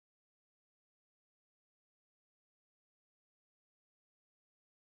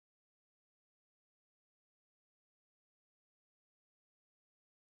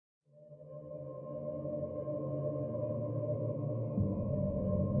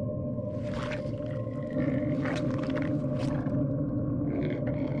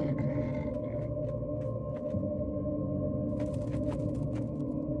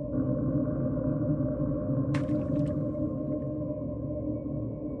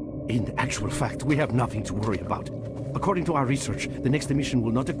In actual fact, we have nothing to worry about. According to our research, the next emission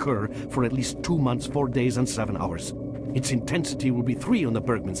will not occur for at least 2 months, 4 days, and 7 hours. Its intensity will be 3 on the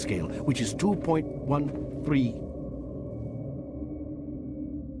Bergman scale, which is 2.13.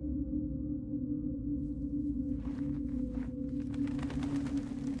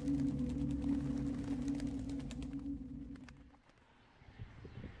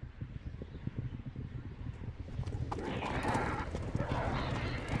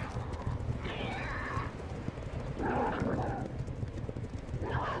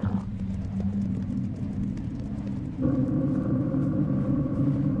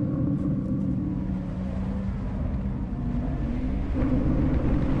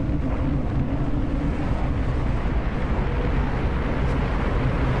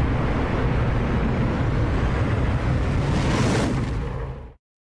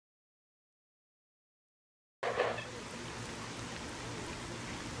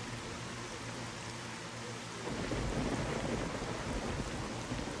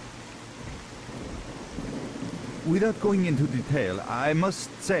 Without going into detail, I must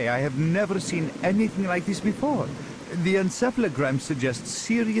say I have never seen anything like this before. The encephalogram suggests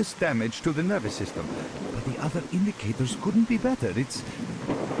serious damage to the nervous system, but the other indicators couldn't be better. It's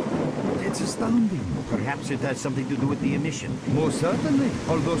astounding. Perhaps it has something to do with the emission. Most certainly.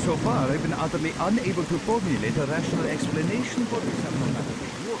 Although so far I've been utterly unable to formulate a rational explanation for this abnormality.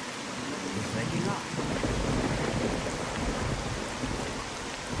 Look, it's making up.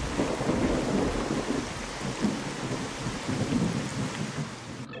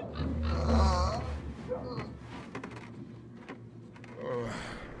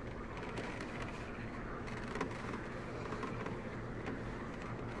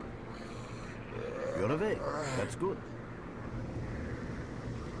 You're awake. That's good.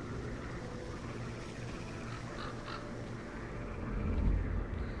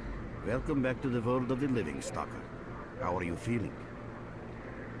 Welcome back to the world of the living, S.T.A.L.K.E.R. How are you feeling?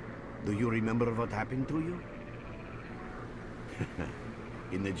 Do you remember what happened to you?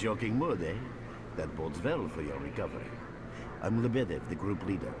 In the joking mood, eh? That bodes well for your recovery. I'm Lebedev, the group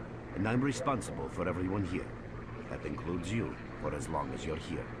leader, and I'm responsible for everyone here. That includes you, for as long as you're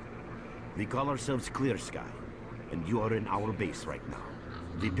here. We call ourselves Clear Sky, and you are in our base right now.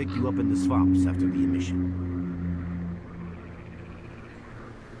 We picked you up in the swamps after the emission.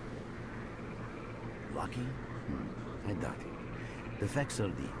 Lucky? I doubt it. The facts are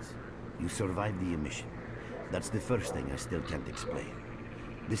these. You survived the emission. That's the first thing I still can't explain.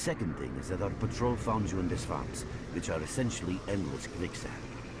 The second thing is that our patrol found you in the swamps, which are essentially endless quicksand.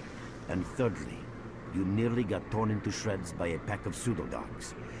 And thirdly, you nearly got torn into shreds by a pack of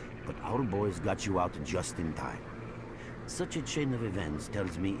pseudo-dogs. But our boys got you out just in time. Such a chain of events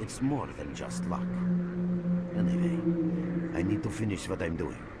tells me it's more than just luck. Anyway, I need to finish what I'm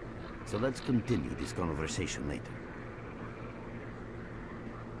doing. So let's continue this conversation later.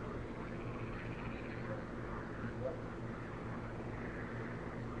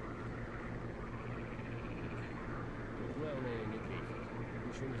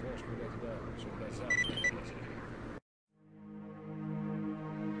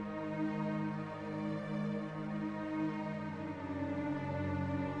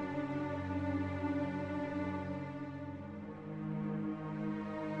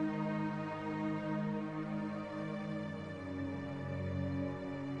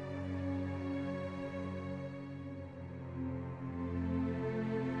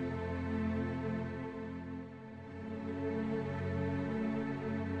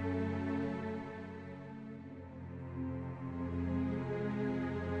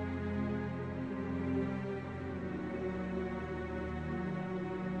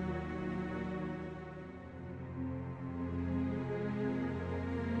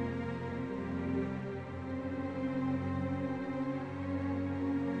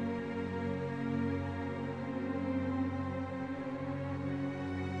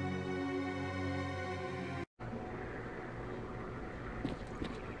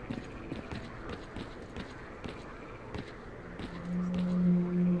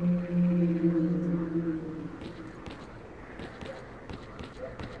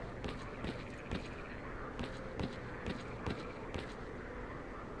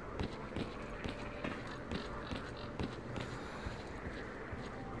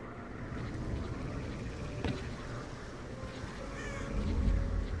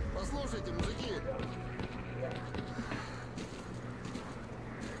 Слушайте, мужики!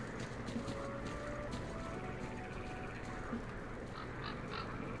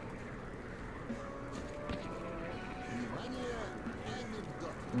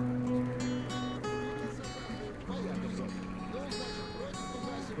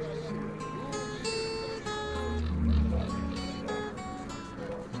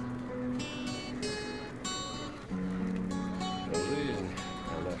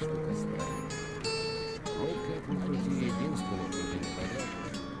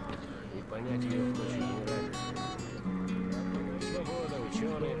 понять ее в случае генеральной. Свобода,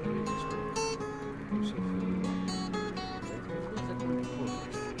 ученые, правительство. Все фигня. Только не хоть закрыть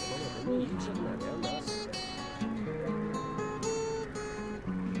полностью. Свобода не их загнали, а нас.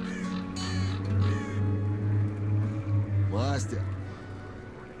 Мастер!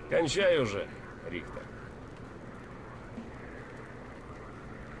 Кончай уже, Рихтер.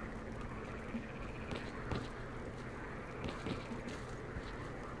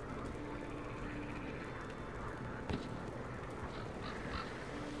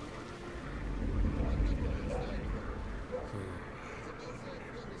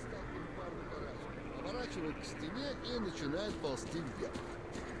 Поворачивает к стене и начинает ползти вверх.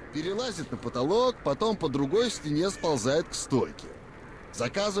 Перелазит на потолок, потом по другой стене сползает к стойке.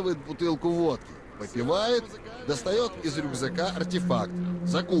 Заказывает бутылку водки, попивает, достает из рюкзака артефакт,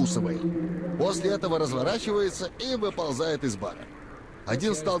 закусывает. После этого разворачивается и выползает из бара.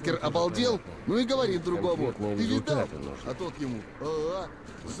 Один сталкер обалдел, ну и говорит другому: «Ты видал?» А тот ему: «Ага,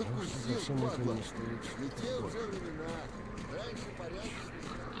 закусил, падла. Не те уже времена. Раньше порядочно».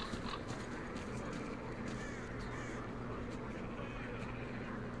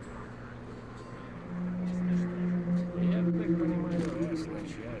 Я так понимаю, раз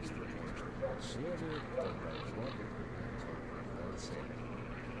начальство может следует, то должна быть компенсация.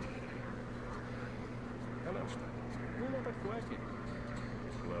 А нам что? Ну, нам подхватит.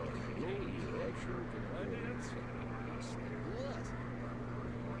 Вооружены и очень понравятся.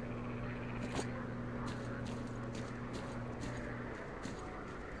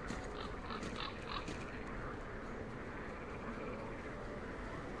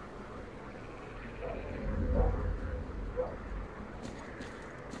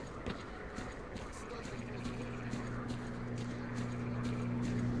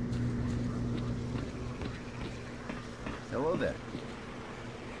 Hello there.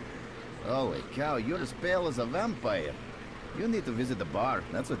 Holy cow, you're as pale as a vampire. You need to visit the bar,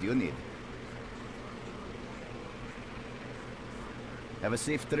 that's what you need. Have a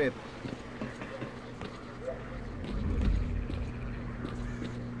safe trip.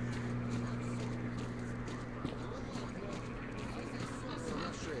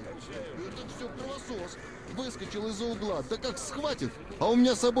 Это все кровосос. Выскочил из-за угла, да как схватит. А у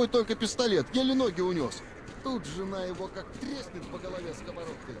меня с собой только пистолет, еле ноги унес. Тут жена его как треснет по голове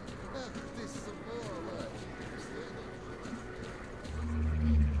сковородкой. Ах ты сволочь!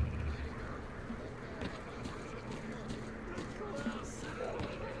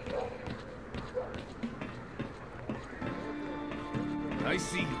 I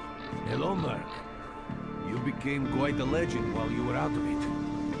see you. Hello, Merc. You became quite a legend while you were out of it.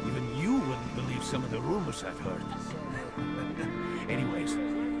 Even you wouldn't believe some of the rumors I've heard. Anyways,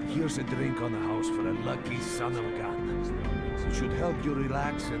 here's a drink on the house for a lucky son of a gun. It should help you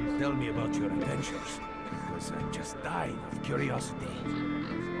relax and tell me about your adventures, because I'm just dying of curiosity.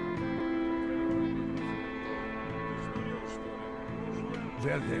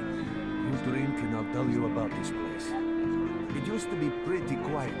 Well then, you drink and I'll tell you about this place. It used to be pretty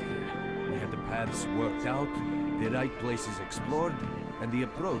quiet here. We had the paths worked out, the right places explored, and the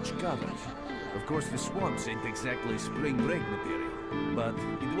approach covered. Of course, the swamps ain't exactly spring break material, but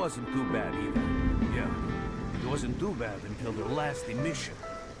it wasn't too bad either. Yeah, it wasn't too bad until the last emission.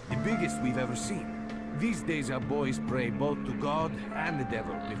 The biggest we've ever seen. These days our boys pray both to God and the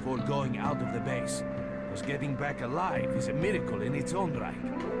devil before going out of the base. Because getting back alive is a miracle in its own right.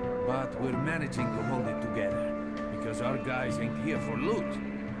 But we're managing to hold it together. Because our guys ain't here for loot.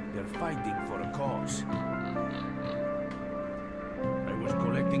 They're fighting for a cause. I was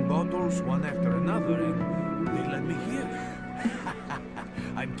collecting bottles one after another and they let me here.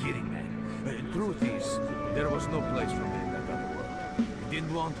 I'm kidding, man. Truth is, there was no place for me in that other world. They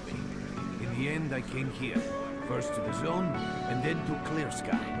didn't want me. In the end, I came here. First to the zone, and then to Clear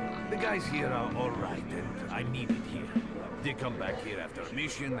Sky. The guys here are alright, and I'm needed here. They come back here after a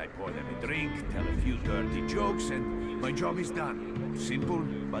mission, I pour them a drink, tell a few dirty jokes, and my job is done. Simple,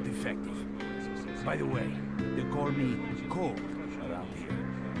 but effective. By the way, they call me Cold around here.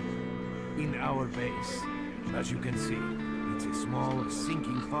 In our base, as you can see, it's a small,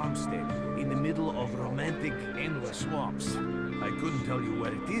 sinking farmstead in the middle of romantic, endless swamps. I couldn't tell you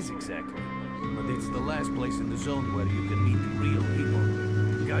where it is exactly, but it's the last place in the zone where you can meet real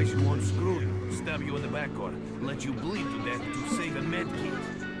people. Guys who won't screw you, stab you in the back, or let you bleed to death to save a med kit.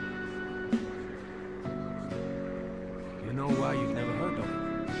 You know why you've never heard of it?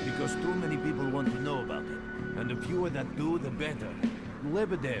 Because too many people want to know about it. And the fewer that do, the better.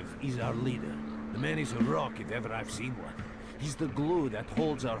 Lebedev is our leader. The man is a rock if ever I've seen one. He's the glue that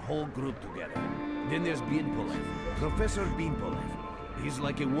holds our whole group together. Then there's Binpolev, Professor Binpolev. He's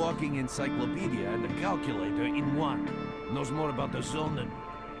like a walking encyclopedia and a calculator in one. Knows more about the zone than...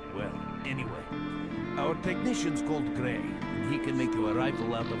 well, anyway. Our technician's called Gray, and he can make you a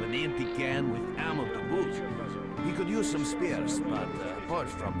rifle out of an empty can with ammo to boot. He could use some spares, but apart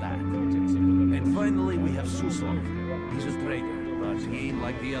from that... And finally, we have Suslov. He's a trader, but he ain't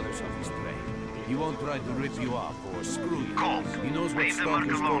like the others of his trade. He won't try to rip you off or screw you. Colt, He knows what leave the mark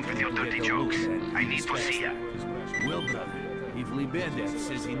stalkers alone go with through your to dirty get their loot, jokes. and I he's need to fast. see ya. Well, brother, if Lebedev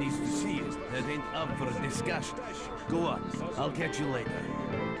says he needs to see you, that ain't up for a discussion. Go on, I'll catch you later.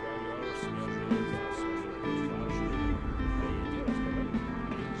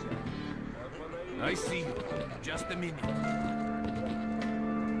 I see you. Just a minute.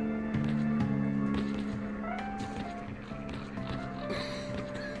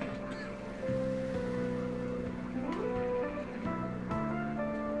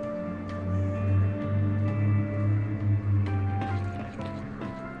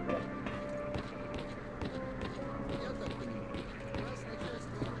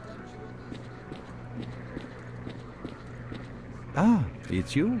 Ah,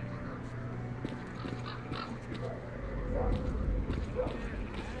 it's you?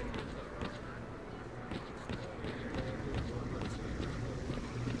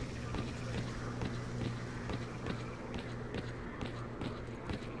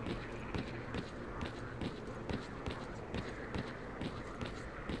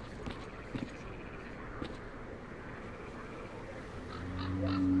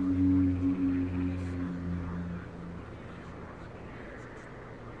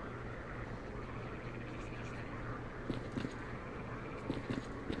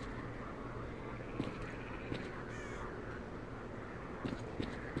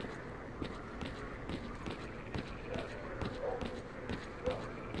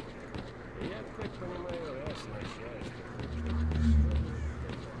 Я так понимаю, раз начальство.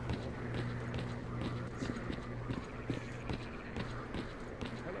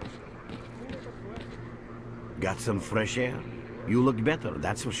 Got some fresh air? You look better,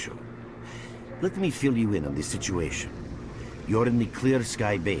 that's for sure. Let me fill you in on the situation. You're in the Clear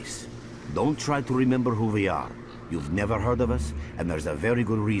Sky base. Don't try to remember who we are. You've never heard of us, and there's a very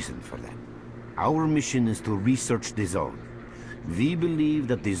good reason for that. Our mission is to research the zone. We believe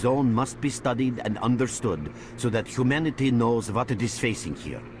that the zone must be studied and understood so that humanity knows what it is facing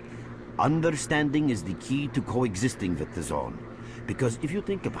here. Understanding is the key to coexisting with the zone. Because if you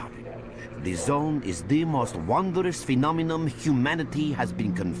think about it, the zone is the most wondrous phenomenon humanity has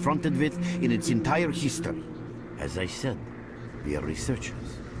been confronted with in its entire history. As I said, we are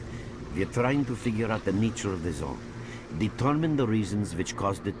researchers. We are trying to figure out the nature of the zone, determine the reasons which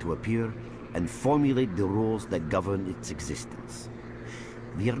caused it to appear, and formulate the rules that govern its existence.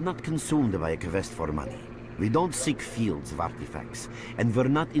 We are not consumed by a quest for money. We don't seek fields of artifacts, and we're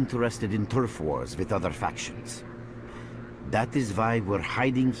not interested in turf wars with other factions. That is why we're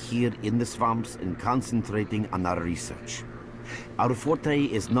hiding here in the swamps and concentrating on our research. Our forte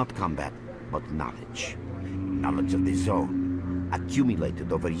is not combat, but knowledge. Knowledge of the zone,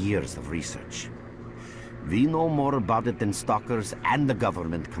 accumulated over years of research. We know more about it than stalkers and the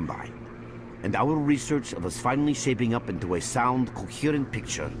government combined. And our research was finally shaping up into a sound, coherent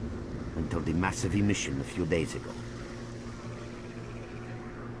picture until the massive emission a few days ago.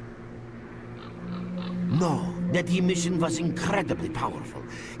 No, that emission was incredibly powerful.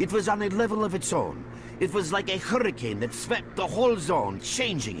 It was on a level of its own. It was like a hurricane that swept the whole zone,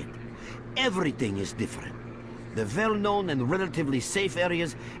 changing it. Everything is different. The well-known and relatively safe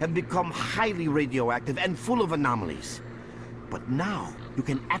areas have become highly radioactive and full of anomalies. But now, you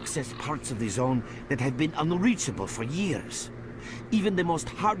can access parts of the zone that have been unreachable for years. Even the most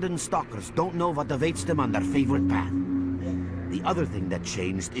hardened stalkers don't know what awaits them on their favorite path. The other thing that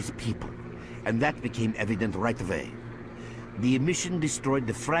changed is people, and that became evident right away. The emission destroyed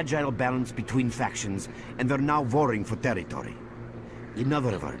the fragile balance between factions, and they're now warring for territory. In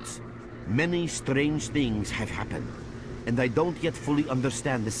other words, many strange things have happened, and I don't yet fully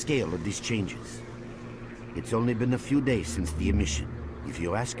understand the scale of these changes. It's only been a few days since the emission. If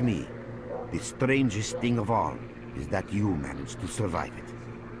you ask me, the strangest thing of all is that you managed to survive it.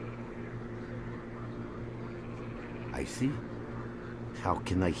 I see. How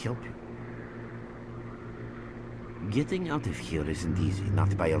can I help you? Getting out of here isn't easy,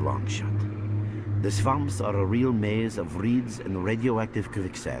 not by a long shot. The swamps are a real maze of reeds and radioactive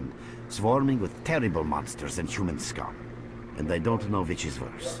quicksand, swarming with terrible monsters and human scum. And I don't know which is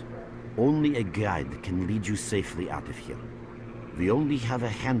worse. Only a guide can lead you safely out of here. We only have a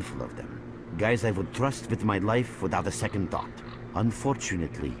handful of them. Guys I would trust with my life without a second thought.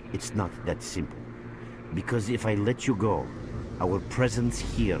 Unfortunately, it's not that simple. Because if I let you go, Our presence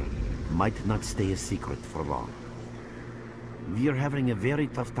here might not stay a secret for long. We are having a very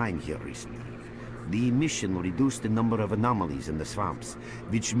tough time here recently. The emission reduced the number of anomalies in the swamps,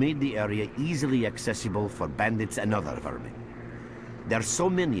 which made the area easily accessible for bandits and other vermin. There are so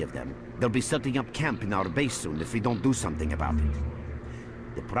many of them, they'll be setting up camp in our base soon if we don't do something about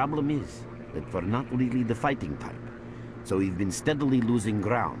it. The problem is that we're not really the fighting type, so we've been steadily losing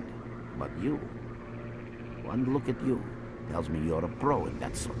ground. But you, one look at you, tells me you're a pro in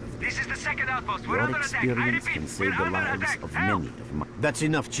that sort of thing. This is the second outpost. We're Your under attack. I experience repeat, can save we're the under lives attack. of Help! many of my... That's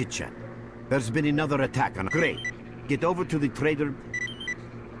enough chit-chat. There's been another attack on... Great. Get over to the trader.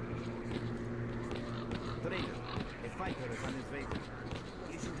 Trader, a fighter is on his way.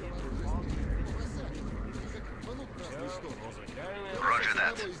 Roger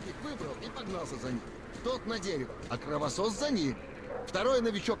that. Одного из них выбрал и погнался за ним. Тот на дерево, а кровосос за ним. Второй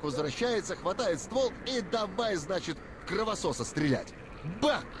новичок возвращается, хватает ствол и давай, значит, кровососа стрелять.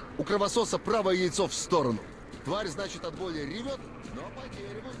 Бах! У кровососа правое яйцо в сторону. Тварь, значит, от боли ревет, но по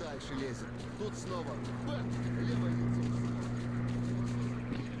дереву дальше лезет. Тут снова бах! Левое яйцо.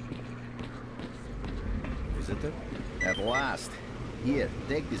 Visitor? At last. Here,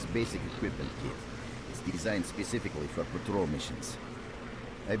 take this basic equipment kit. It's designed specifically for patrol missions.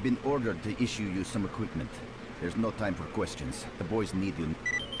 I've been ordered to issue you some equipment. There's no time for questions. The boys need you.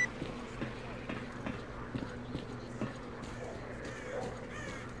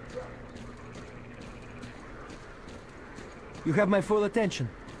 You have my full attention.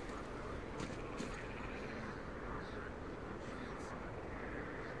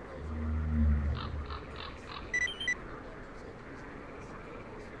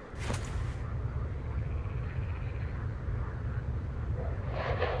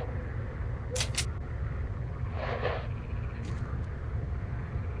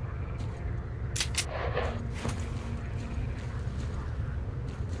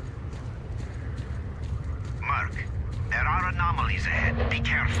 There are anomalies ahead. Be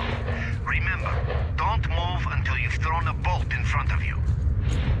careful. Remember, don't move until you've thrown a bolt in front of you.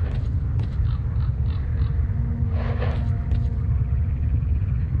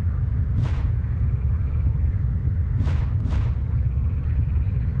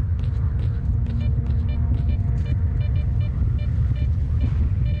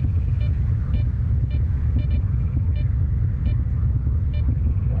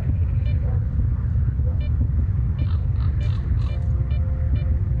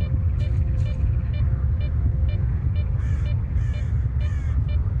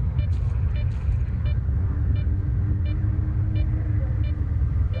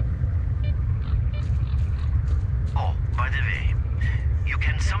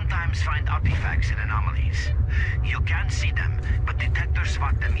 Find artifacts in anomalies. You can't see them, but detectors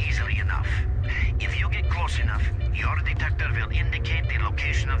spot them easily enough. If you get close enough, your detector will indicate the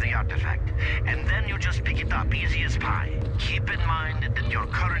location of the artifact, and then you just pick it up easy as pie. Keep in mind that your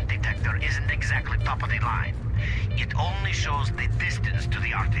current detector isn't exactly top of the line. It only shows the distance to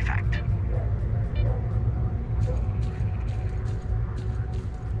the artifact.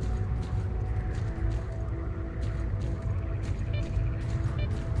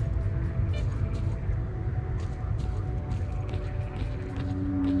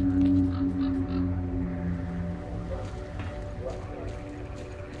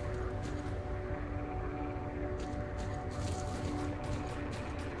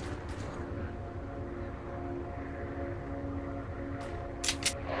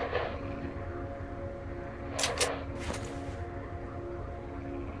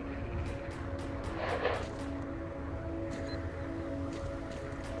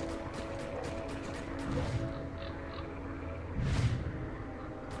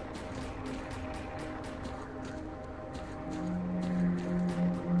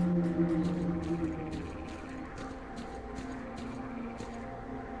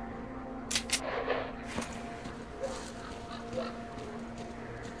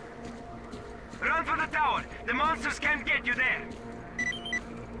 Run for the tower! The monsters can't get you there!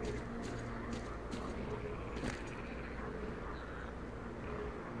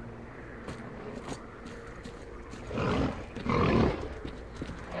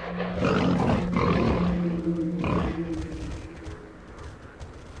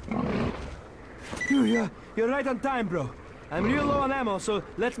 You're right on time, bro. I'm real low on ammo, so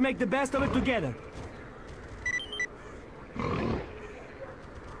let's make the best of it together.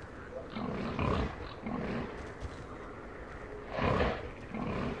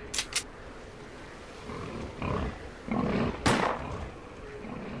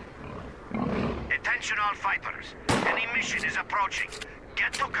 Attention all fighters. An emission is approaching.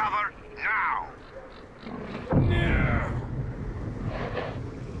 Get to cover now!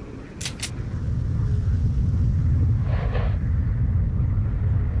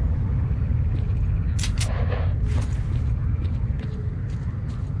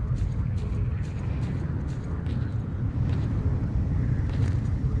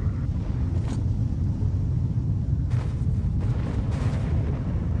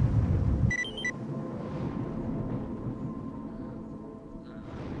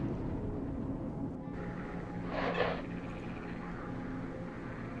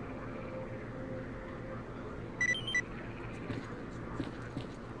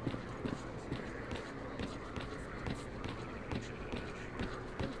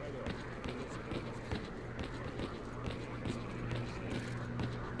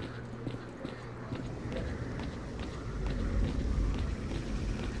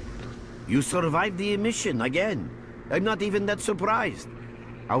 You survived the emission again. I'm not even that surprised.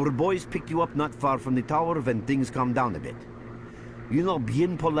 Our boys picked you up not far from the tower when things calmed down a bit. You know,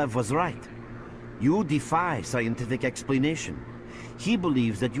 Bienpolev was right. You defy scientific explanation. He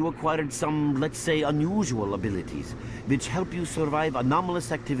believes that you acquired some, let's say, unusual abilities, which help you survive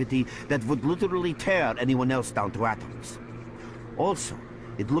anomalous activity that would literally tear anyone else down to atoms. Also,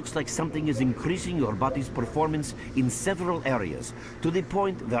 it looks like something is increasing your body's performance in several areas, to the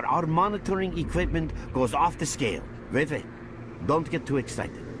point where our monitoring equipment goes off the scale. Wait. Don't get too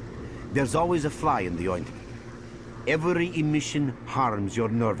excited. There's always a fly in the ointment. Every emission harms your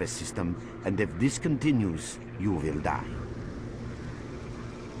nervous system, and if this continues, you will die.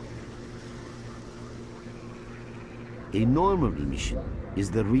 A normal emission is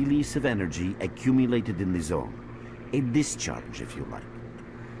the release of energy accumulated in the zone. A discharge, if you like.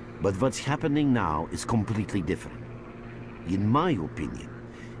 But what's happening now is completely different. In my opinion,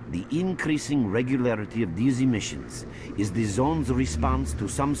 the increasing regularity of these emissions is the zone's response to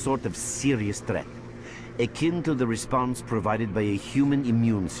some sort of serious threat, akin to the response provided by a human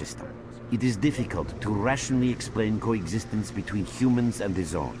immune system. It is difficult to rationally explain coexistence between humans and the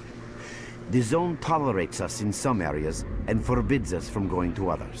zone. The zone tolerates us in some areas and forbids us from going to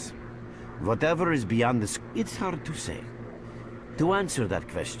others. Whatever is beyond the it's hard to say. To answer that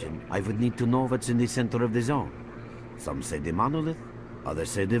question, I would need to know what's in the center of the zone. Some say the monolith, others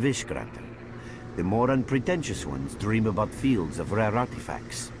say the wish granter. The more unpretentious ones dream about fields of rare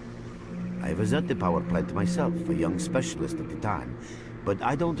artifacts. I was at the power plant myself, a young specialist at the time, but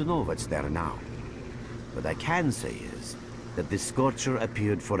I don't know what's there now. What I can say is that the Scorcher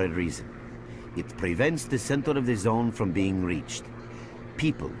appeared for a reason. It prevents the center of the zone from being reached.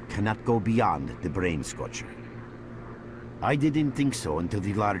 People cannot go beyond the brain scorcher. I didn't think so until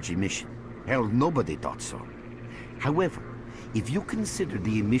the large emission. Hell, nobody thought so. However, if you consider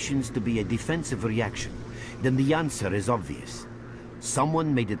the emissions to be a defensive reaction, then the answer is obvious.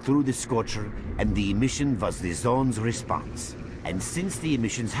 Someone made it through the Scorcher, and the emission was the zone's response. And since the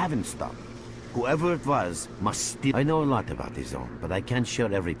emissions haven't stopped, whoever it was must still... I know a lot about the zone, but I can't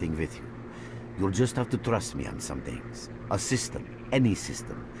share everything with you. You'll just have to trust me on some things. A system, any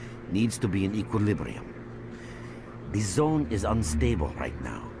system, needs to be in equilibrium. The zone is unstable right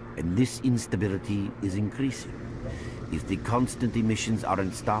now, and this instability is increasing. If the constant emissions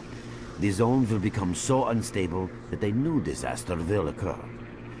aren't stopped, the zone will become so unstable that a new disaster will occur.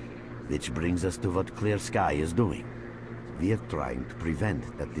 Which brings us to what S.T.A.L.K.E.R is doing. We're trying to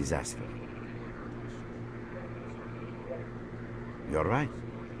prevent that disaster. You're right.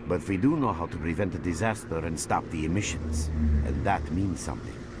 But we do know how to prevent a disaster and stop the emissions, and that means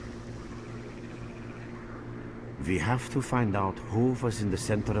something. We have to find out who was in the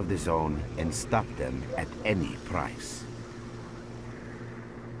center of the zone and stop them at any price.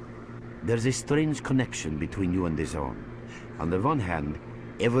 There's a strange connection between you and the zone. On the one hand,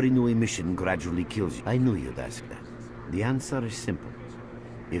 every new emission gradually kills you. I knew you'd ask that. The answer is simple.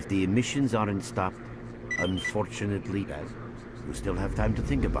 If the emissions aren't stopped, unfortunately, you still have time to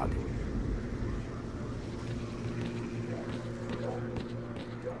think about it.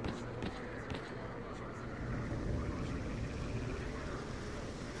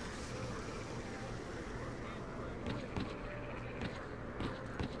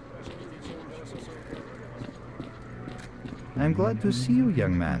 I'm glad to see you,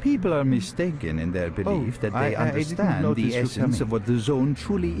 young man. People are mistaken in their belief that they understand the essence of what the zone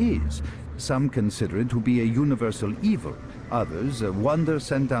truly is. Some consider it to be a universal evil, others a wonder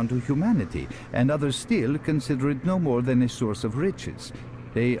sent down to humanity, and others still consider it no more than a source of riches.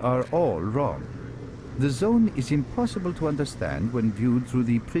 They are all wrong. The zone is impossible to understand when viewed through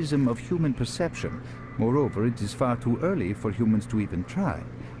the prism of human perception. Moreover, it is far too early for humans to even try.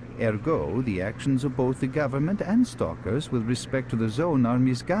 Ergo, the actions of both the government and stalkers with respect to the zone are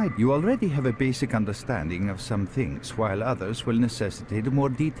misguided. You already have a basic understanding of some things, while others will necessitate a more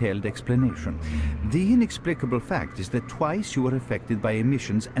detailed explanation. The inexplicable fact is that twice you were affected by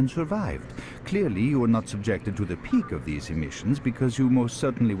emissions and survived. Clearly, you were not subjected to the peak of these emissions because you most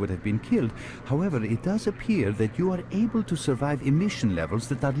certainly would have been killed. However, it does appear that you are able to survive emission levels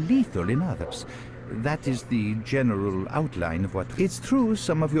that are lethal in others. That is the general outline of what... It's true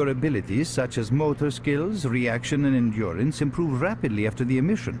some of your abilities, such as motor skills, reaction and endurance, improve rapidly after the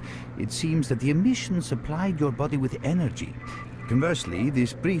emission. It seems that the emission supplied your body with energy. Conversely,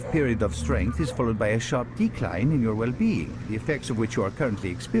 this brief period of strength is followed by a sharp decline in your well-being, the effects of which you are currently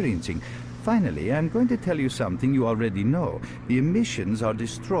experiencing. Finally, I'm going to tell you something you already know. The emissions are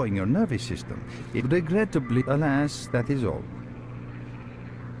destroying your nervous system. Regrettably, alas, that is all.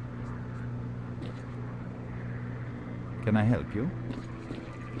 Can I help you?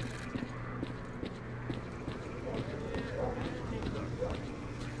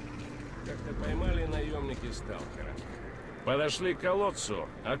 техники сталкера. Подошли к колодцу,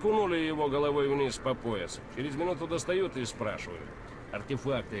 окунули его головой вниз по пояс. Через минуту достают и спрашивают.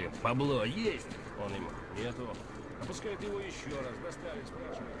 Артефакты, бабло есть? Он им, нету. Опускают его еще раз, достали,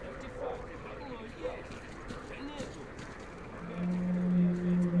 спрашивают. Артефакты, бабло есть? Да нету.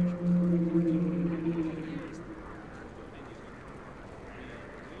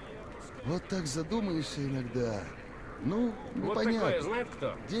 Вот так задумаешься иногда. Ну, Вот понятно. такое знает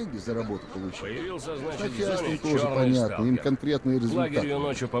кто? Деньги за работу получил. Появился, значит, в Статьястам зоне тоже черный понятно, им сталкер. конкретные В результаты. лагерю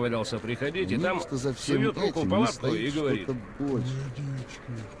ночью повалялся приходить, и там Что за всем сует руку в этим не палатку и стоит говорит. что-то больше.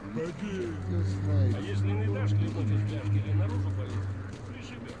 Кто знает. А если не дашь клянуть из пляшки или наружу полез,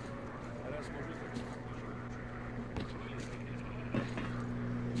 пришибет. Раз мужик...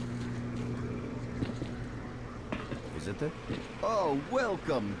 Visitor? Oh,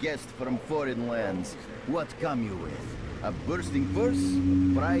 welcome, guest from foreign lands. What come you with? A bursting purse?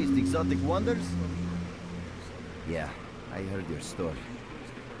 Prized exotic wonders? Yeah, I heard your story.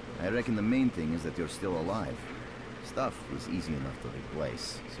 I reckon the main thing is that you're still alive. Stuff is easy enough to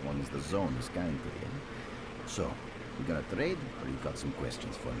replace, as long as the zone is kind to you. So, you gonna trade, or you got some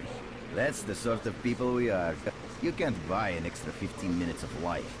questions for me? That's the sort of people we are. You can't buy an extra 15 minutes of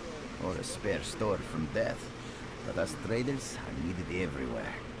life, or a spare store from death. But us traders are needed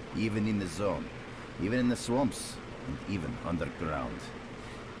everywhere, even in the zone, even in the swamps, and even underground.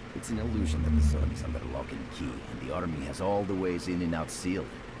 It's an illusion that the zone is under lock and key, and the army has all the ways in and out sealed.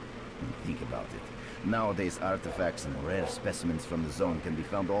 And think about it. Nowadays, artifacts and rare specimens from the zone can be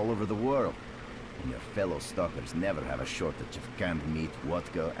found all over the world. And your fellow stalkers never have a shortage of canned meat,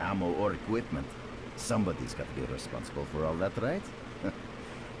 vodka, ammo, or equipment. Somebody's got to be responsible for all that, right?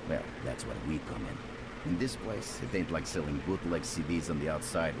 Well, that's where we come in. In this place, it ain't like selling bootleg CDs on the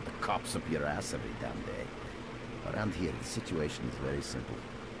outside with the cops up your ass every damn day. Around here, the situation is very simple.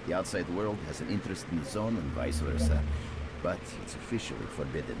 The outside world has an interest in the zone and vice versa. But it's officially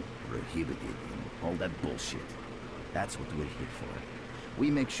forbidden, prohibited, and all that bullshit. That's what we're here for.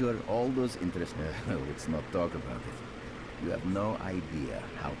 We make sure all those interests... let's not talk about it. You have no idea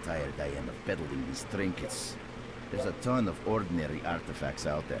how tired I am of peddling these trinkets. There's a ton of ordinary artifacts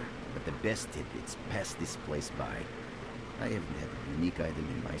out there, but the best tidbits pass this place by. I haven't had a unique item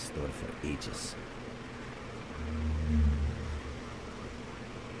in my store for ages.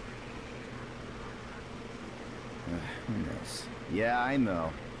 Who knows? Yeah, I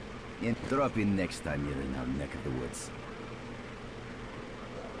know. And drop in next time you're in our neck of the woods.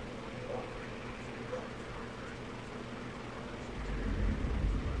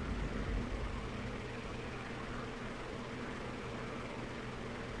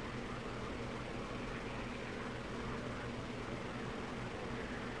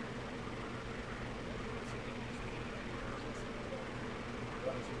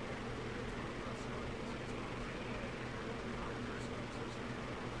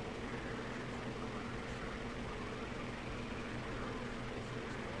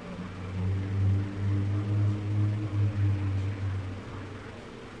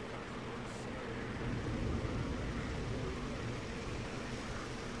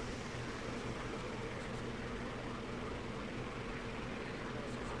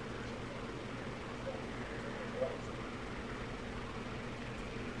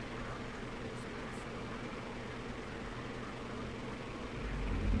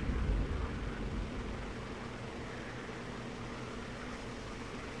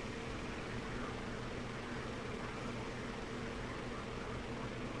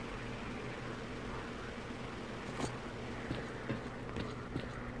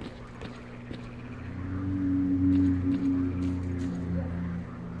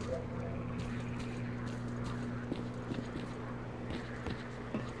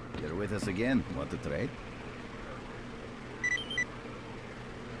 With us again. Want to trade?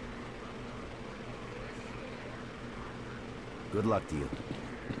 Good luck to you.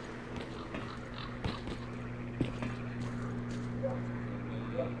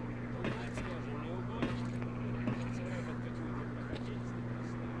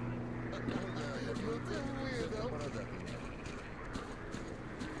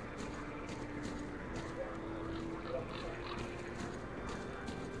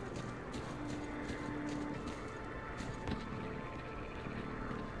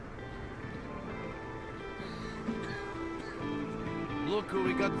 Look who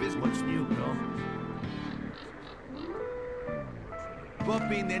we got this. What's new, bro?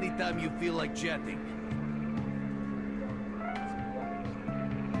 Bump in anytime you feel like chatting.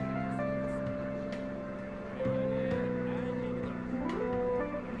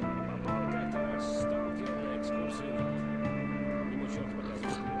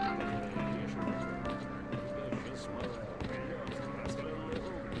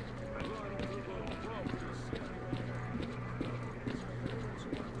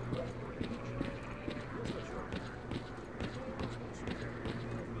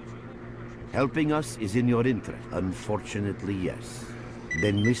 Helping us is in your interest. Unfortunately, yes.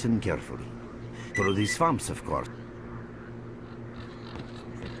 Then listen carefully. Through these swamps, of course.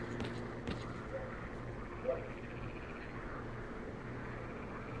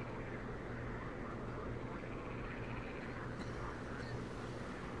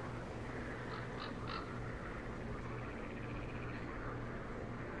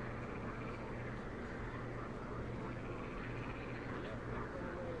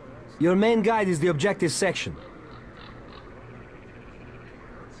 Your main guide is the objective section.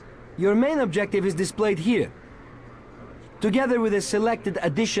 Your main objective is displayed here, together with a selected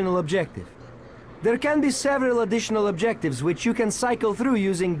additional objective. There can be several additional objectives which you can cycle through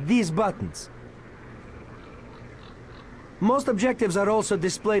using these buttons. Most objectives are also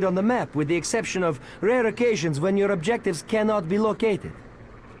displayed on the map, with the exception of rare occasions when your objectives cannot be located.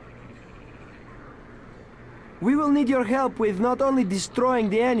 We will need your help with not only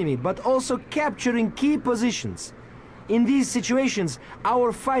destroying the enemy, but also capturing key positions. In these situations,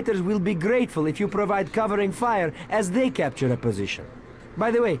 our fighters will be grateful if you provide covering fire as they capture a position.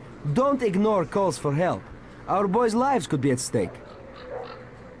 By the way, don't ignore calls for help. Our boys' lives could be at stake.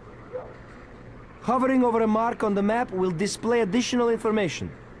 Hovering over a mark on the map will display additional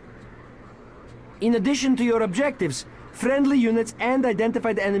information. In addition to your objectives, friendly units and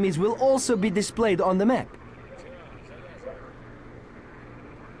identified enemies will also be displayed on the map.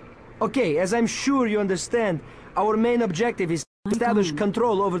 Okay, as I'm sure you understand, our main objective is to establish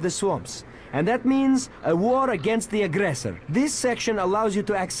control over the swamps. And that means a war against the aggressor. This section allows you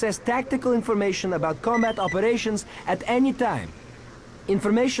to access tactical information about combat operations at any time.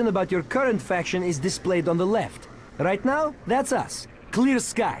 Information about your current faction is displayed on the left. Right now, that's us. Clear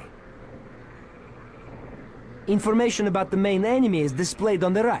sky. Information about the main enemy is displayed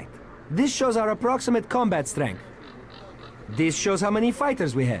on the right. This shows our approximate combat strength. This shows how many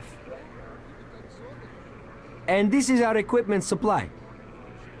fighters we have. And this is our equipment supply.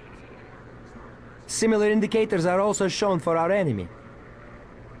 Similar indicators are also shown for our enemy.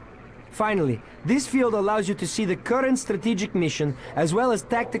 Finally, this field allows you to see the current strategic mission, as well as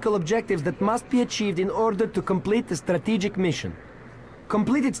tactical objectives that must be achieved in order to complete the strategic mission.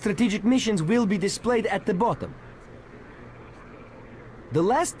 Completed strategic missions will be displayed at the bottom. The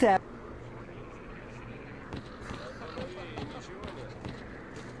last tab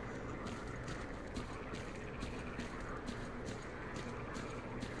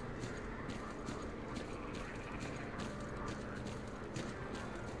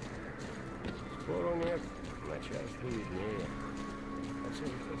Спору нет, начальству виднее. Хотя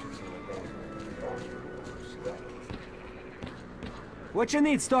не хочется надолго. What you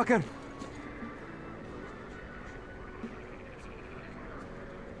need, Stalker?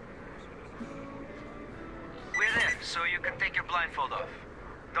 We're there, so you can take your blindfold off.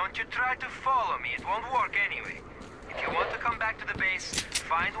 Don't you try to follow me, it won't work anyway. If you want to come back to the base,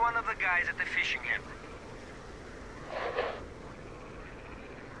 find one of the guys at the fishing hamlet.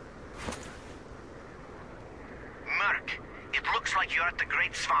 Merc, it looks like you're at the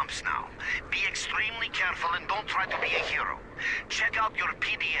Great Swamps now. Be extremely careful and don't try to be a hero. Check out your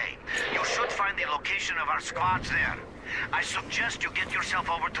PDA. You should find the location of our squads there. I suggest you get yourself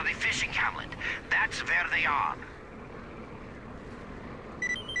over to the fishing hamlet. That's where they are.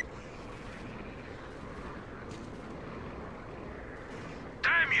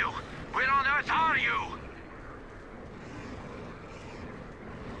 Damn you! Where on earth are you?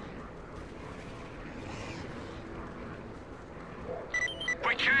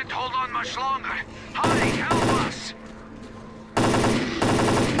 We can't hold on much longer. Hurry, help us!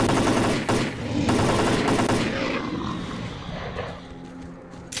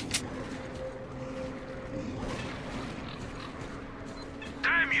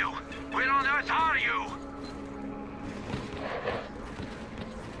 Damn you! Where on earth are you?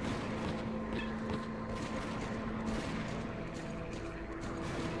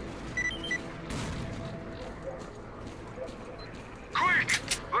 Quick!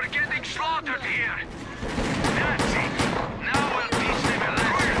 We're getting slaughtered here! That's it! Now we'll teach them a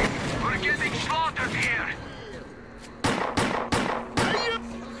lesson! We're getting slaughtered here!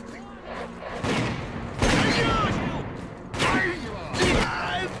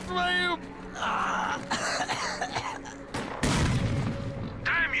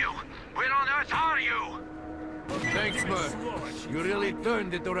 Damn you! Where on earth are you? Thanks, Merc. You really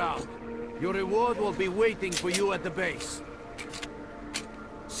turned it around. Your reward will be waiting for you at the base.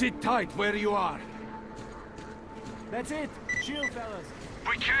 Sit tight where you are. That's it. Chill, fellas.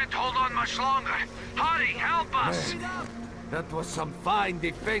 We can't hold on much longer. Hurry, help us! That was some fine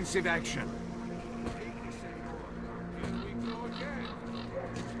defensive action.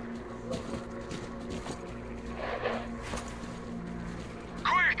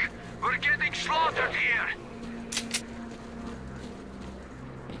 We're getting slaughtered here!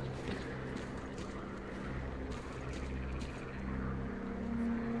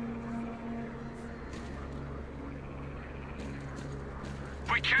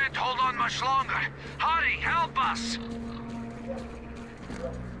 We can't hold on much longer. Hurry, help us!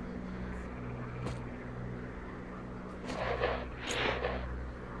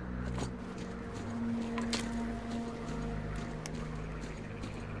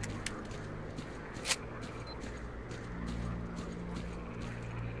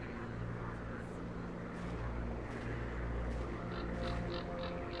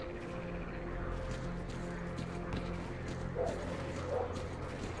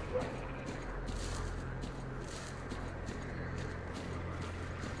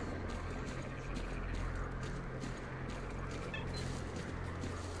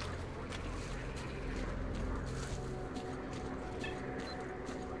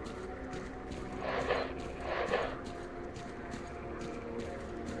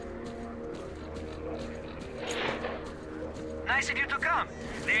 Nice of you to come.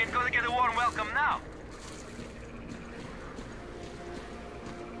 They ain't gonna get a warm welcome now.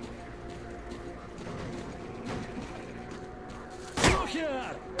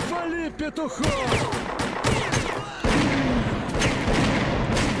 Петухов! Вали петухов!